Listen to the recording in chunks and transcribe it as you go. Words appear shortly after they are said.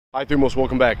Hi Thumos,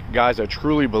 welcome back. Guys, I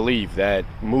truly believe that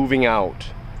moving out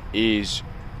is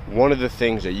one of the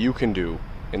things that you can do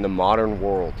in the modern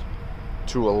world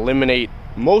to eliminate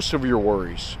most of your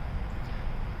worries.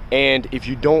 And if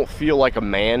you don't feel like a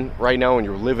man right now and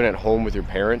you're living at home with your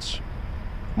parents,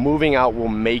 moving out will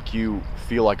make you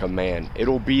feel like a man.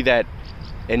 It'll be that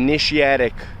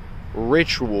initiatic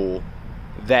ritual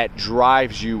that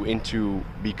drives you into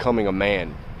becoming a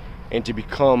man and to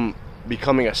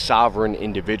becoming a sovereign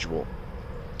individual.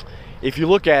 If you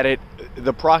look at it,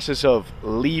 the process of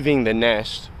leaving the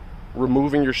nest,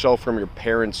 removing yourself from your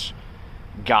parents'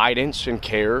 guidance and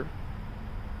care,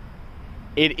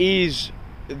 it is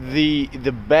the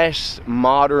best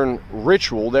modern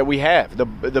ritual that we have, the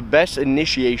best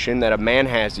initiation that a man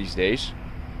has these days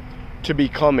to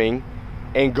becoming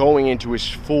and going into his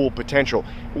full potential.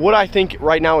 What I think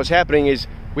right now is happening is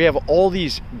we have all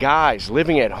these guys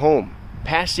living at home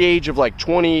past the age of like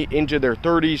 20 into their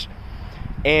 30s,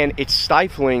 and it's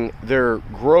stifling their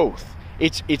growth.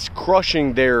 It's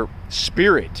crushing their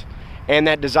spirit and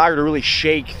that desire to really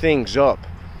shake things up.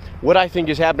 What I think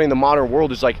is happening in the modern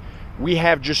world is like we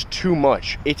have just too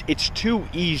much. It's too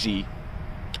easy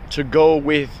to go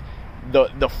with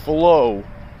the flow,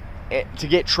 to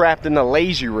get trapped in the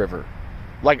lazy river.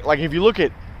 Like if you look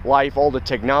at life, all the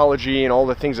technology and all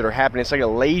the things that are happening, it's like a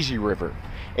lazy river.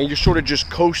 And you're sort of just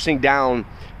coasting down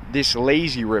this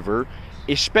lazy river,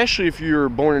 especially if you're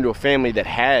born into a family that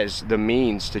has the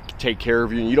means to take care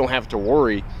of you and you don't have to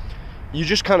worry. You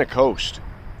just kind of coast.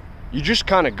 You just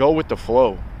kind of go with the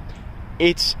flow.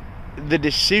 It's the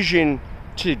decision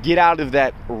to get out of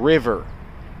that river,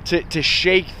 to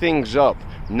shake things up,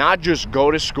 not just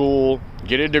go to school,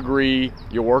 get a degree,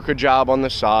 you work a job on the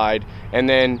side, and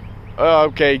then,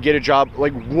 okay, get a job.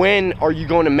 Like, when are you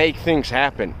going to make things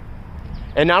happen?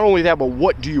 And not only that, but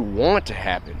what do you want to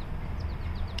happen?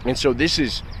 And so this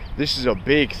is a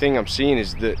big thing I'm seeing,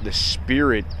 is the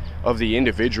spirit of the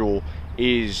individual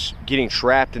is getting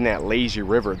trapped in that lazy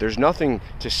river. There's nothing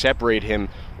to separate him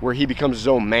where he becomes his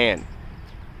own man.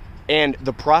 And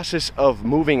the process of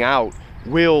moving out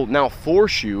will now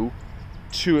force you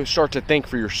to start to think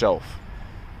for yourself.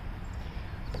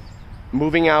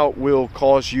 Moving out will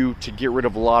cause you to get rid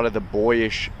of a lot of the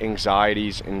boyish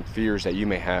anxieties and fears that you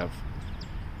may have.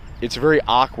 It's very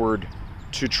awkward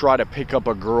to try to pick up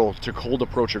a girl, to cold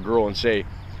approach a girl and say,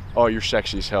 oh, you're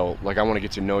sexy as hell. Like, I want to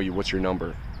get to know you. What's your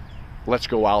number? Let's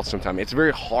go out sometime. It's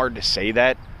very hard to say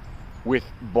that with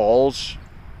balls,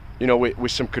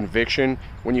 with some conviction,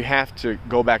 when you have to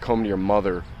go back home to your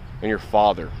mother and your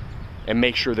father and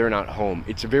make sure they're not home.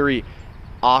 It's very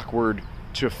awkward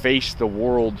to face the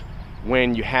world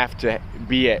when you have to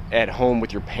be at home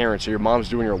with your parents, or your mom's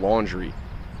doing your laundry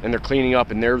and they're cleaning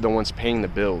up and they're the ones paying the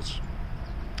bills.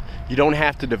 You don't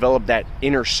have to develop that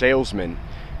inner salesman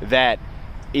that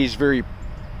is very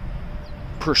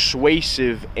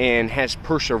persuasive and has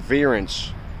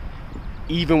perseverance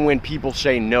even when people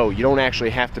say no. You don't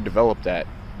actually have to develop that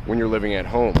when you're living at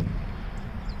home.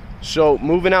 So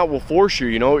moving out will force you,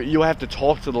 you'll have to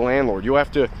talk to the landlord. You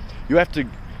have to,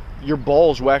 your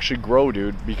balls will actually grow,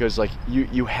 dude, because like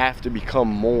you have to become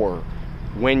more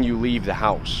when you leave the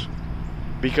house,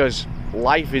 because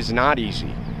life is not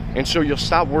easy. And so you'll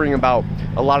stop worrying about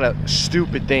a lot of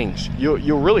stupid things.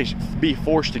 You'll really be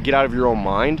forced to get out of your own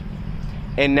mind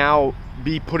and now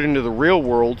be put into the real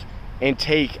world and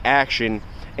take action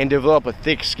and develop a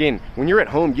thick skin. When you're at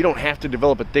home, you don't have to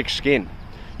develop a thick skin.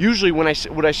 Usually what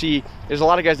I see is a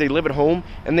lot of guys, they live at home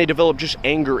and they develop just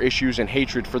anger issues and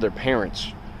hatred for their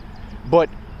parents. But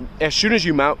as soon as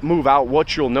you move out,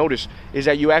 what you'll notice is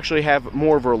that you actually have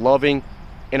more of a loving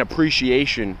and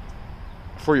appreciation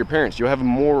for your parents. You'll have a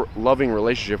more loving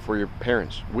relationship for your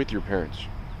parents, with your parents.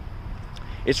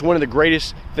 It's one of the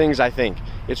greatest things, I think.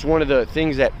 It's one of the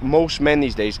things that most men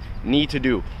these days need to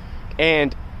do.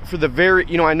 And for the very,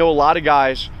 I know a lot of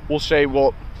guys will say,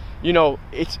 well,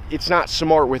 it's not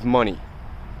smart with money,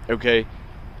 okay?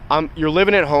 You're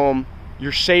living at home,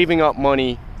 you're saving up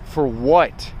money for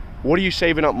what? What are you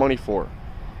saving up money for?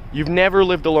 You've never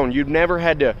lived alone. You've never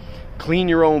had to clean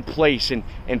your own place and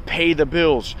pay the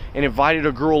bills and invited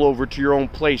a girl over to your own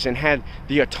place and had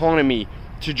the autonomy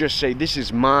to just say, this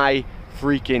is my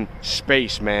freaking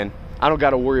space, man. I don't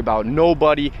got to worry about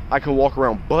nobody. I can walk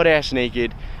around butt ass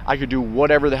naked. I could do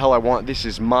whatever the hell I want. This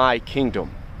is my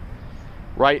kingdom,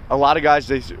 right? A lot of guys,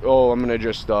 they say, oh, I'm going to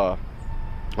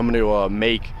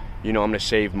make, I'm going to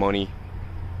save money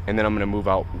and then I'm going to move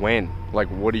out when? Like,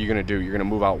 what are you going to do? You're going to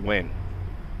move out when?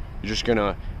 You're just going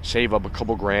to save up a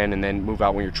couple grand and then move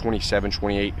out when you're 27,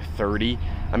 28, 30.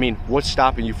 I mean, what's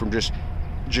stopping you from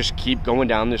just keep going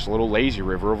down this little lazy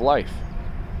river of life?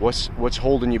 What's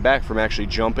holding you back from actually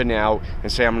jumping out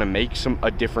and say, I'm going to make a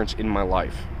difference in my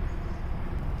life?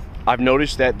 I've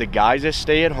noticed that the guys that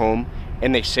stay at home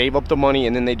and they save up the money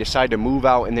and then they decide to move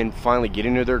out and then finally get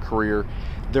into their career,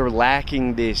 they're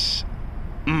lacking this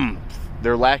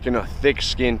they're lacking a thick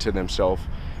skin to themselves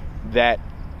that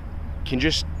can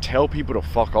just tell people to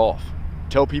fuck off,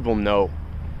 tell people no,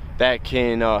 that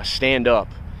can stand up.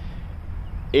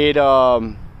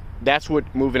 That's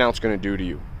what moving out's going to do to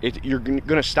you. You're going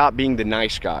to stop being the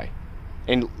nice guy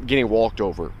and getting walked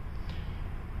over.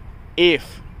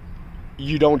 If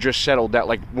you don't just settle down,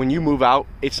 like when you move out,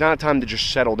 it's not a time to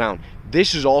just settle down.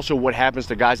 This is also what happens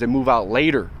to guys that move out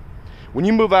later. When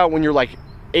you move out when you're like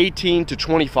 18 to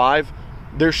 25,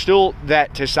 there's still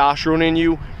that testosterone in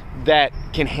you that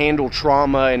can handle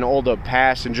trauma and all the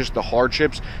past and just the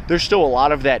hardships. There's still a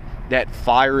lot of that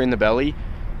fire in the belly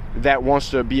that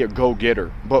wants to be a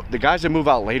go-getter. But the guys that move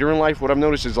out later in life, what I've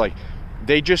noticed is like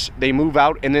they move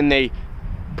out and then they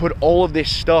put all of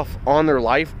this stuff on their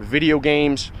life. Video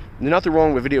games, nothing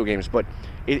wrong with video games, but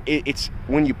it's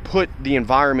when you put the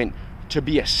environment to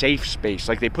be a safe space.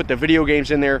 Like they put the video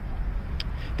games in there,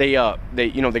 they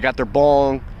got their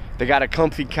bong, they got a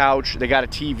comfy couch, they got a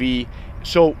TV.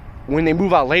 So when they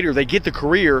move out later, they get the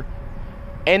career,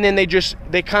 and then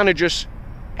they kind of just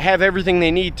have everything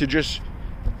they need to just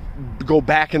go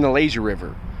back in the lazy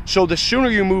river. So the sooner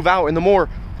you move out and the more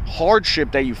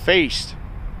hardship that you faced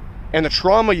and the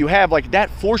trauma you have, like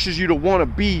that forces you to want to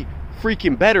be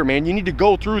freaking better, man. You need to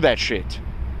go through that shit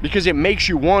because it makes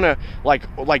you want to like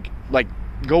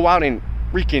go out and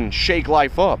freaking shake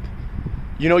life up.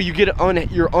 You know,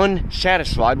 you're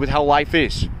unsatisfied with how life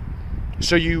is.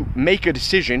 So you make a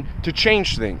decision to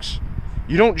change things.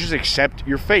 You don't just accept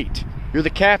your fate. You're the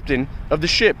captain of the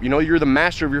ship. You know, you're the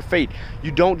master of your fate.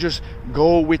 You don't just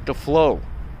go with the flow.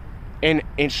 And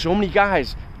so many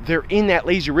guys, they're in that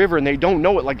lazy river and they don't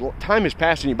know it. Like, time is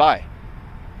passing you by.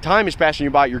 Time is passing you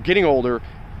by. You're getting older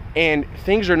and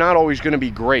things are not always going to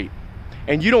be great.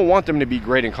 And you don't want them to be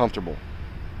great and comfortable.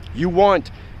 You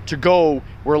want to go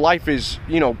where life is,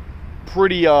 you know,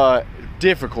 pretty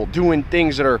difficult, doing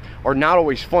things that are not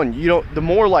always fun. You know, the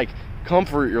more like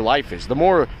comfort your life is, the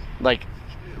more like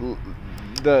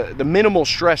the minimal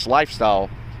stress lifestyle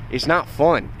is not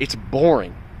fun. It's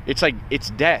boring. It's like, it's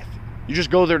death. You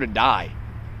just go there to die.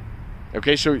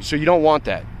 Okay, so you don't want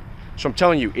that. So I'm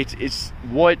telling you, it's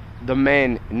what the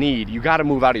men need. You got to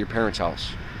move out of your parents'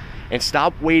 house and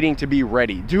stop waiting to be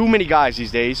ready. Too many guys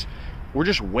these days, we're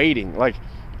just waiting. Like,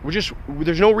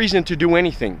 there's no reason to do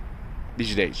anything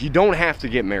these days. You don't have to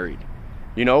get married.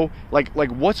 You know, like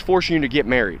what's forcing you to get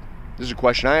married? This is a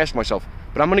question I ask myself.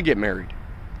 But I'm gonna get married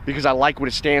because I like what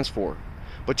it stands for.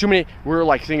 But too many, we're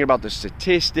like thinking about the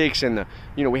statistics and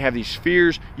we have these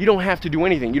fears. You don't have to do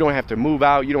anything. You don't have to move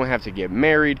out. You don't have to get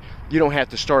married. You don't have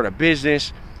to start a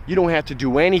business. You don't have to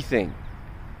do anything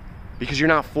because you're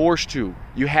not forced to.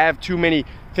 You have too many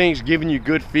things giving you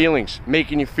good feelings,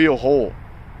 making you feel whole.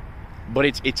 But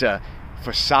it's a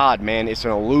facade, man. It's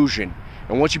an illusion.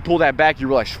 And once you pull that back, you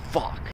realize, fuck.